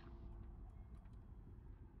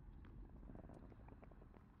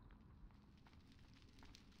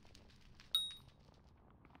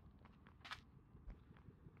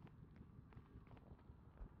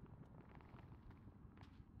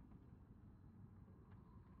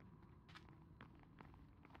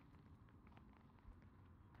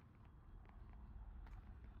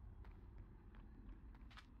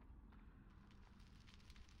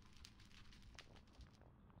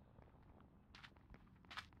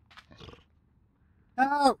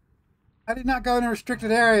 No! I did not go in a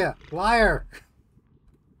restricted area. Liar.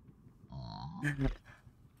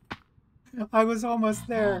 I was almost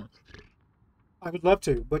there. I would love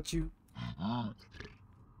to, but you...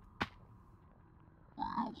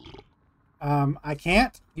 I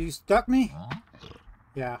can't? You stuck me?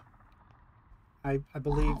 Yeah. I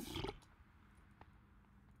believe...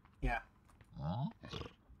 Yeah.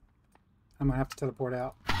 I'm gonna have to teleport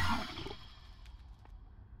out.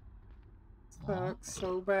 Sucks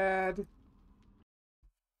so bad.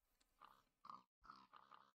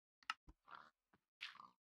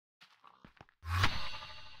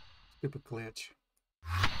 Stupid glitch.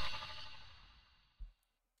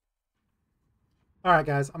 Alright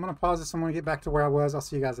guys, I'm gonna pause this. I'm gonna get back to where I was. I'll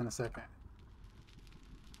see you guys in a second.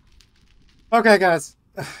 Okay guys.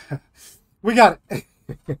 We got it.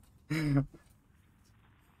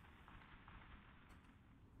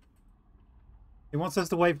 He wants us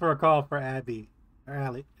to wait for a call for Abby. Or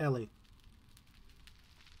Ellie.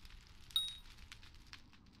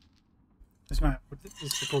 This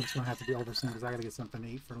recording's gonna have to be over soon because I gotta get something to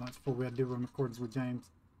eat for lunch before we do recordings with James.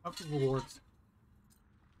 Up to rewards.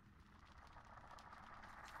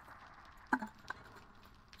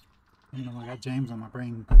 You know, I got James on my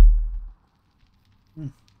brain.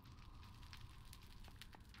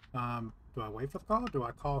 Do I wait for the call or do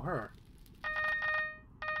I call her?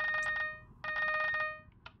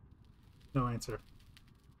 No answer.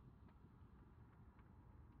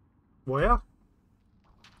 Well,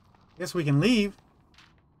 guess we can leave.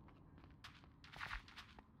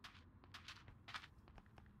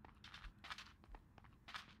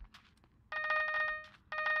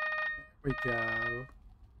 There we go.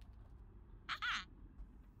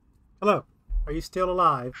 Hello. Are you still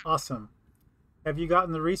alive? Awesome. Have you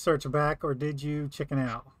gotten the research back or did you chicken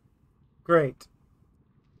out? Great.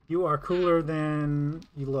 You are cooler than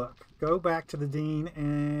you look. Go back to the Dean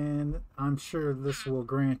and I'm sure this will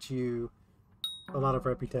grant you a lot of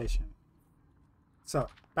reputation. So,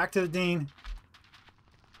 back to the Dean.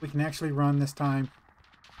 We can actually run this time.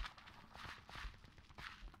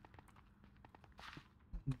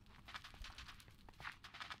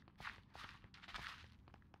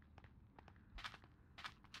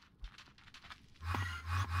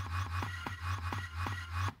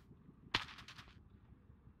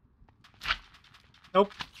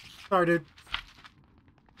 Nope. Sorry, dude.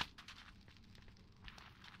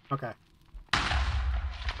 Okay.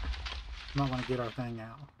 Might want to get our thing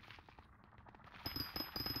out.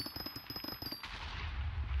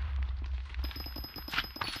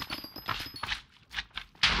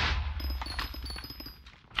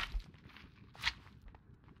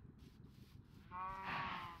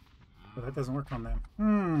 But that doesn't work on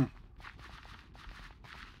them.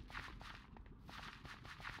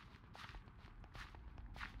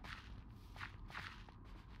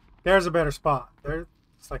 There's a better spot. There,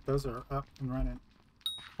 it's like those are up and running.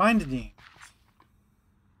 Find a dean.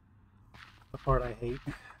 The part I hate.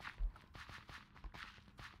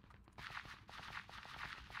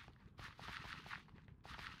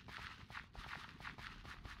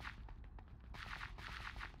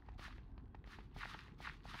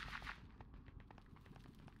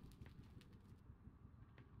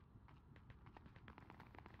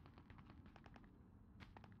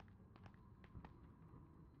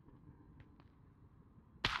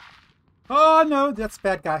 Oh no, that's a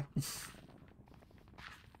bad guy.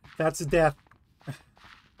 That's a death.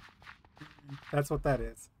 That's what that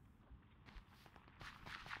is.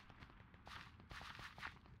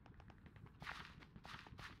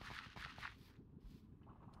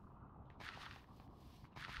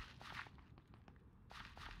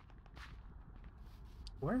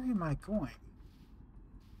 Where am I going?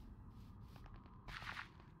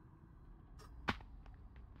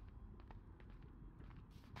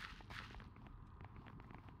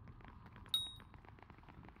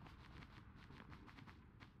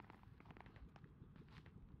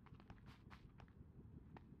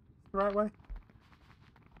 The right way?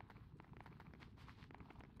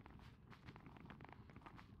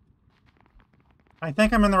 I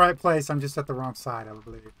think I'm in the right place. I'm just at the wrong side, I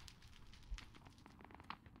believe.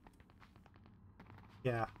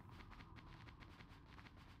 Yeah.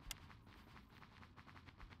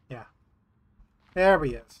 Yeah. There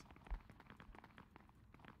he is.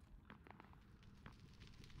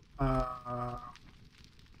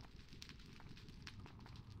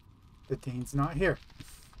 The dean's not here.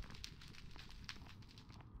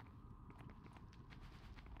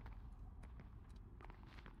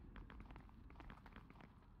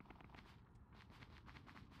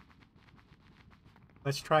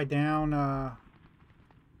 Let's try down at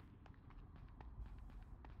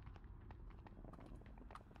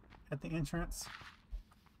the entrance.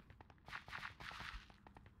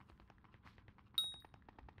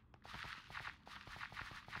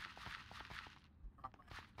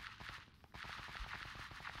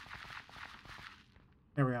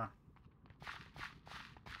 Here we are.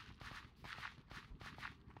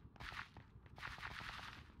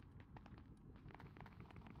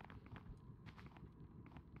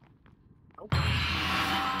 Nope.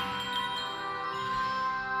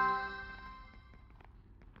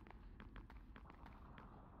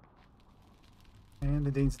 And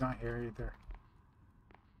the dean's not here either.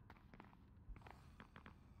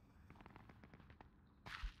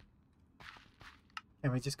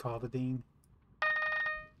 Can we just call the dean?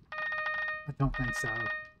 I don't think so.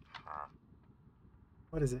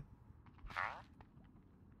 What is it?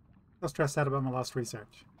 Still stressed out about my lost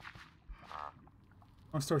research.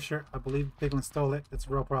 Long story short, I believe Piglin stole it. It's a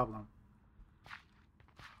real problem.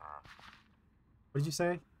 What did you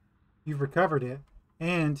say? You've recovered it,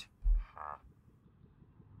 and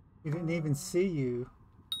we didn't even see you.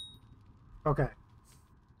 Okay.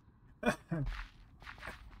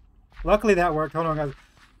 Luckily that worked. Hold on, guys.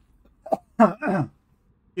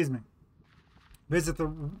 Excuse me. Visit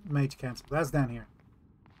the mage council. That's down here.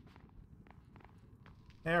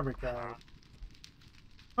 There we go.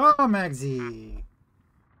 Oh, Magzie.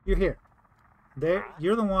 You're here. There,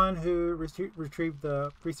 you're the one who retrieved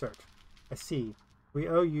the research. I see. We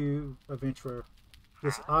owe you, adventurer.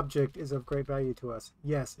 This object is of great value to us.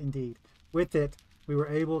 Yes, indeed. With it, we were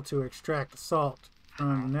able to extract salt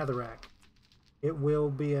from the netherrack. It will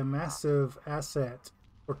be a massive asset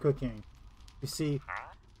for cooking. You see,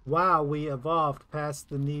 while we evolved past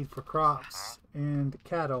the need for crops and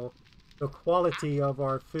cattle, the quality of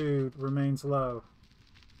our food remains low.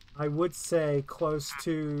 I would say close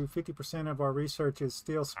to 50% of our research is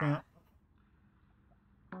still spent.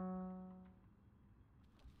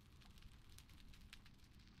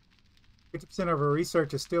 50% of our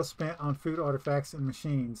research is still spent on food artifacts and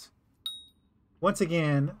machines. Once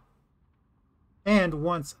again,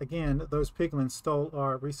 those piglins stole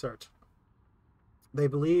our research. They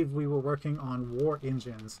believed we were working on war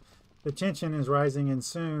engines. The tension is rising, and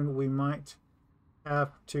soon we might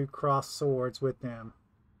have to cross swords with them.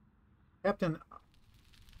 Captain,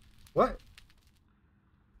 what?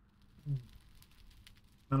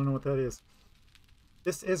 I don't know what that is.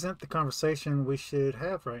 This isn't the conversation we should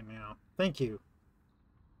have right now. Thank you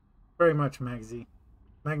very much, Magzie.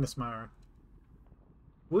 Magnus Meyer.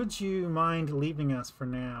 Would you mind leaving us for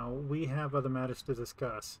now? We have other matters to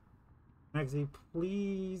discuss. Magzie,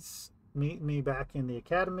 please meet me back in the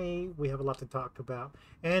academy. We have a lot to talk about.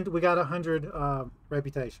 And we got 100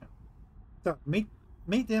 reputation. So meet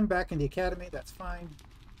them back in the academy. That's fine.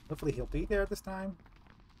 Hopefully he'll be there this time.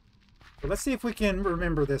 But let's see if we can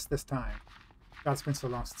remember this time. God, it's been so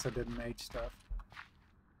long since I did mage stuff.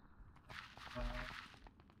 Up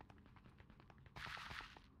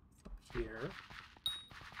here.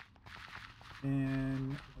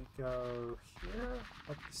 And we go here,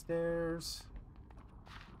 up the stairs.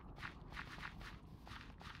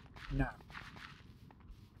 No.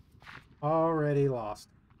 Already lost.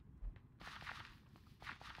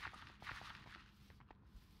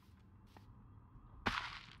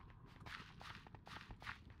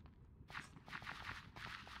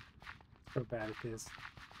 So bad at this.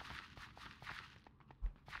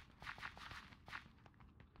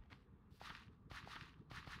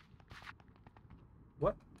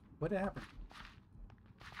 What happened?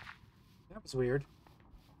 That was weird.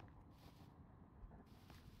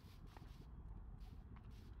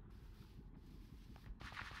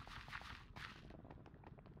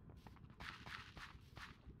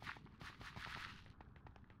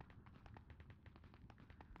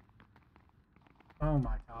 Oh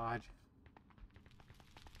my God.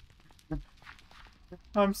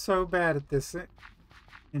 I'm so bad at this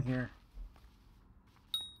in here.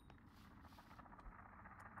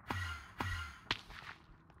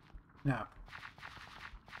 No.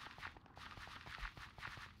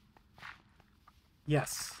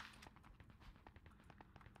 Yes.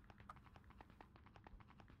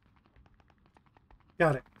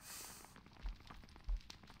 Got it.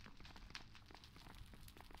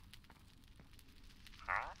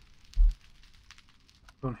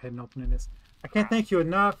 Going ahead and opening this. I can't thank you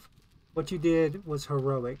enough. What you did was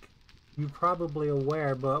heroic. You're probably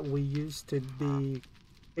aware, but we used to be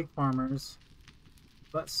pig farmers.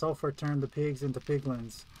 But sulfur turned the pigs into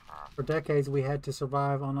piglins. For decades we had to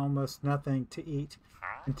survive on almost nothing to eat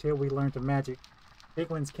until we learned the magic.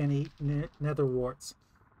 Piglins can eat netherworts,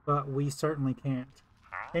 but we certainly can't.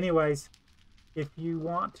 Anyways, if you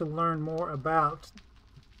want to learn more about,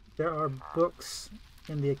 there are books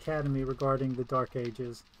in the academy regarding the Dark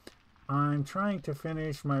Ages. I'm trying to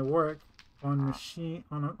finish my work on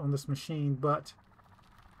this machine, but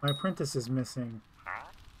my apprentice is missing.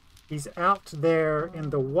 He's out there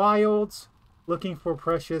in the wilds looking for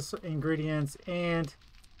precious ingredients, and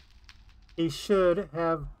he should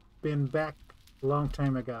have been back a long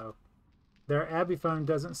time ago. Their Abbey phone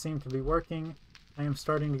doesn't seem to be working. I am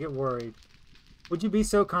starting to get worried. Would you be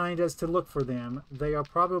so kind as to look for them? They are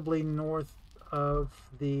probably north of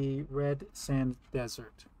the Red Sand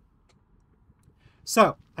Desert.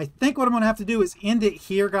 So, I think what I'm going to have to do is end it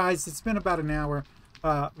here, guys. It's been about an hour.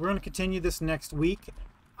 We're going to continue this next week.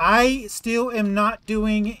 I still am not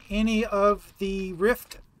doing any of the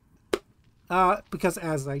Rift because,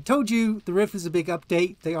 as I told you, the Rift is a big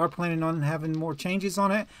update. They are planning on having more changes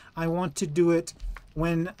on it. I want to do it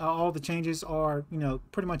when all the changes are, you know,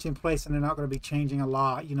 pretty much in place and they're not going to be changing a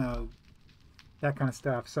lot, you know, that kind of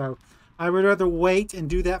stuff. So I would rather wait and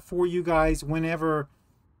do that for you guys whenever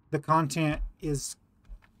the content is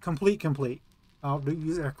complete. I'll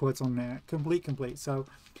use air quotes on that. Complete. So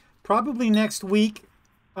probably next week.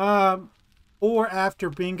 Or after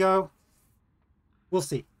bingo. We'll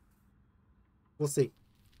see.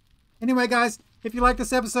 Anyway, guys, if you like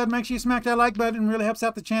this episode, make sure you smack that like button. It really helps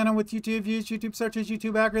out the channel with YouTube views, YouTube searches,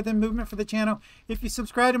 YouTube algorithm movement for the channel. If you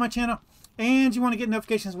subscribe to my channel and you want to get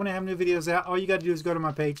notifications when I have new videos out, all you got to do is go to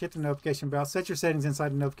my page, hit the notification bell, set your settings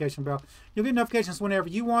inside the notification bell. You'll get notifications whenever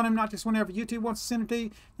you want them, not just whenever YouTube wants to send them to you.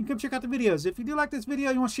 You can come check out the videos. If you do like this video,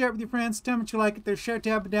 you want to share it with your friends, tell them what you like it. There's a share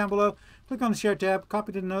tab down below. Click on the share tab,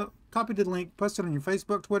 copy the link, post it on your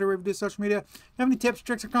Facebook, Twitter, wherever you do social media. If you have any tips,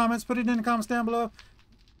 tricks, or comments, put it in the comments down below.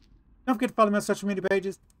 Don't forget to follow my social media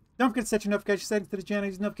pages. Don't forget to set your notification settings to the channel.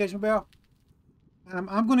 Use the notification bell.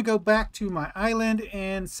 I'm going to go back to my island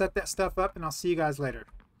and set that stuff up, and I'll see you guys later.